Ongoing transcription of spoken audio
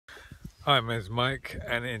Hi, my name's Mike,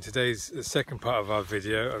 and in today's second part of our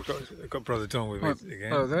video, I've got Brother Don with me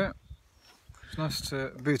again. Hello there. It's nice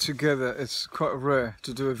to be together. It's quite rare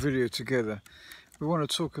to do a video together. We want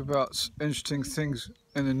to talk about interesting things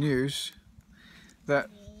in the news that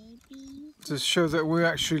to show that we're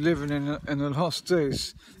actually living in the last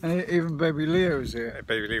days. And even baby Leo is here.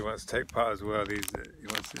 Baby Lee wants to take part as well. He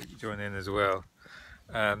wants to join in as well.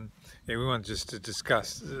 Yeah, we want just to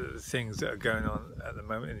discuss the things that are going on at the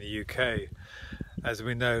moment in the UK. As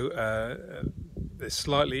we know, they're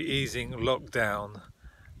slightly easing lockdown.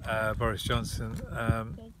 Boris Johnson.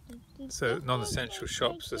 So non-essential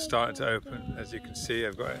shops are starting to open. As you can see,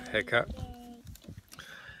 I've got a haircut,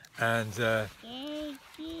 and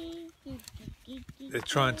they're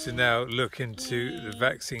trying to now look into the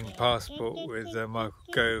vaccine passport with Michael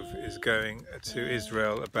Gove is going to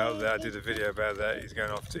Israel about that. I did a video about that. He's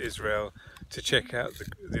going off to Israel to check out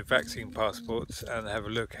the vaccine passports and have a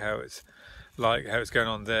look how it's going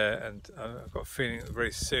on there, and I've got a feeling that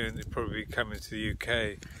very soon they'll probably be coming to the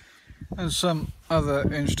UK. And some other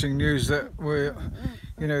interesting news that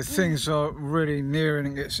things are really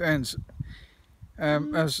nearing its end.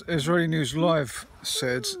 As Israeli News Live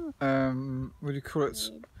said, what do you call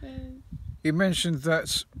it? He mentioned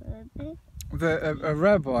that a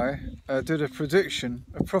rabbi did a prediction,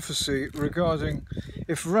 a prophecy regarding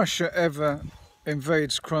if Russia ever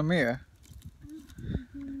invades Crimea,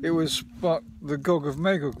 it would spark the Gog of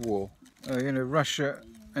Magog war. Russia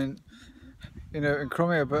and in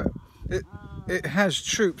Crimea, but it has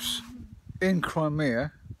troops in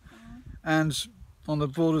Crimea and on the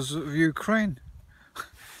borders of Ukraine.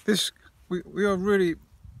 We are really.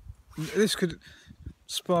 This could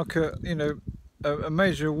spark a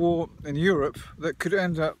major war in Europe that could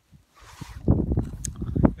end up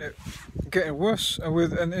getting worse.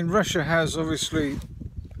 And Russia has obviously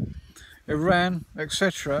Iran,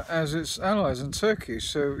 etc., as its allies, and Turkey.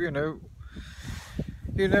 So you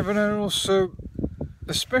never know. Also,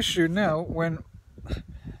 especially now when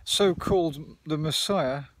so-called the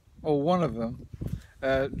Messiah, or one of them,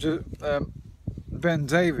 Ben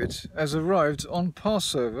David, has arrived on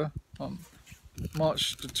Passover on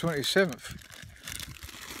March the 27th.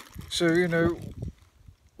 So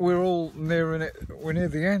we're all nearing it. We're near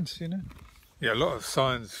the end. Yeah, a lot of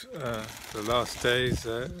signs for the last days.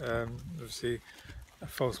 Obviously, a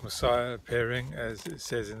false Messiah appearing, as it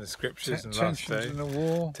says in the scriptures, in the last day. In the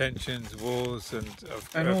war. Tensions, wars, and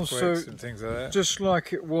earthquakes also, and things like that. Just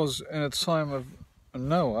like it was in a time of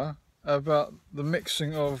Noah, about the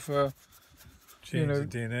mixing of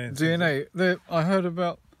DNA. I heard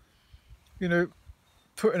about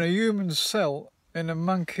putting a human cell in a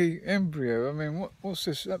monkey embryo. I mean, what's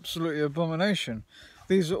this? Absolutely abomination.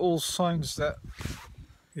 These are all signs that.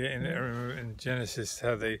 Yeah, I remember in Genesis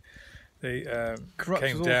how they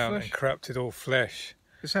came down and corrupted all flesh.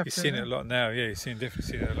 You've seen it a lot now. Yeah, you've seen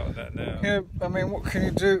it a lot of that now. Yeah, I mean, what can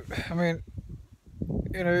you do? I mean,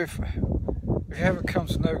 if you haven't come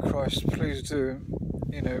to know Christ, please do.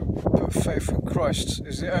 Put faith in Christ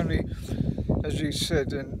is the only, as he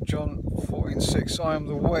said in John 14:6, I am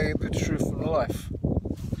the way, the truth, and the life.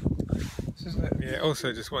 Isn't it? Yeah.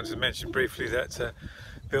 Also, just wanted to mention briefly that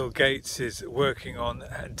Bill Gates is working on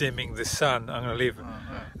dimming the sun. I'm going to leave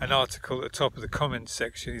an article at the top of the comments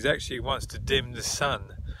section. He actually wants to dim the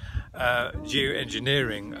sun,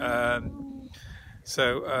 geoengineering.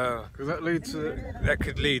 So that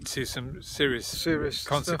could lead to some serious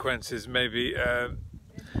consequences. Stuff. Maybe.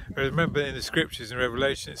 Remember in the scriptures in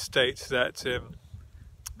Revelation it states that the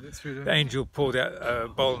angel poured out a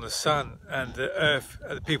bowl on the sun, and the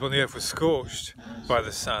people on the earth were scorched by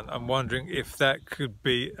the sun. I'm wondering if that could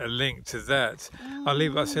be a link to that. I'll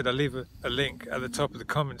leave a link at the top of the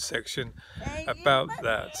comment section about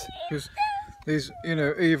that. Because these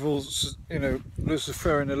evils,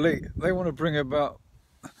 Luciferian elite, they want to bring about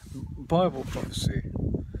Bible prophecy.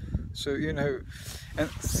 So and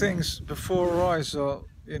things before our eyes are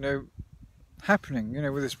happening.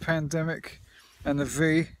 With this pandemic and the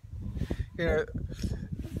V,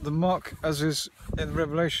 the mark, as is in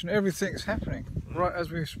Revelation, everything's happening right as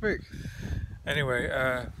we speak. Anyway,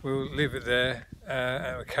 we'll leave it there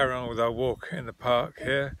and we'll carry on with our walk in the park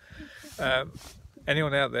here.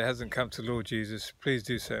 Anyone out there hasn't come to Lord Jesus, please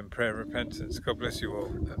do so in prayer and repentance. God bless you all.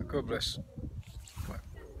 God bless.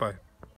 Bye.